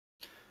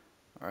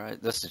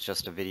Alright, this is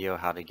just a video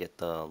how to get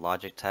the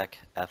Logitech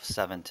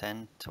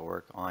f710 to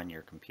work on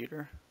your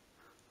computer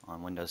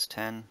on Windows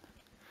 10.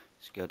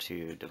 Just go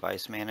to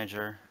Device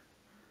Manager,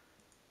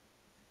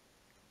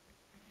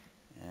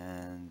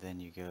 and then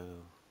you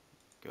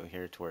go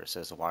here to where it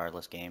says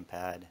wireless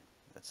gamepad.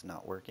 That's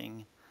not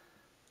working.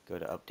 Go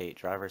to Update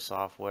Driver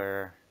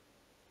Software,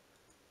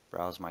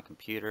 browse my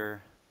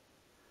computer,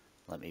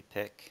 let me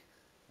pick,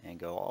 and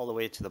go all the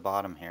way to the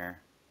bottom here,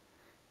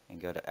 and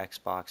go to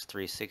Xbox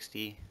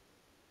 360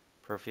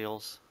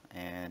 Peripherals,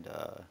 and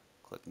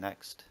click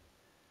Next,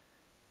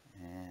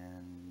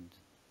 and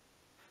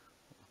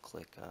we'll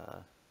click,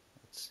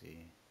 let's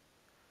see,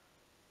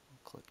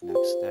 click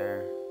Next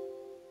there,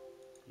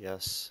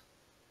 yes,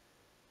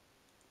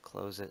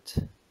 close it,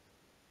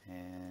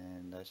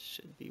 and that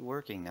should be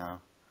working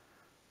now.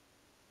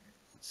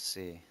 Let's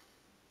see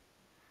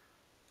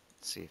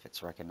if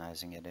it's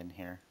recognizing it in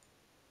here.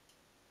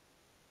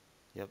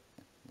 Yep,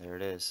 there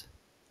it is,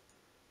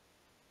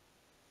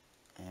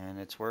 and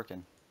it's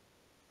working.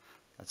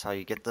 That's how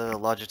you get the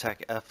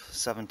Logitech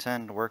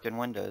f710 to work in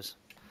Windows.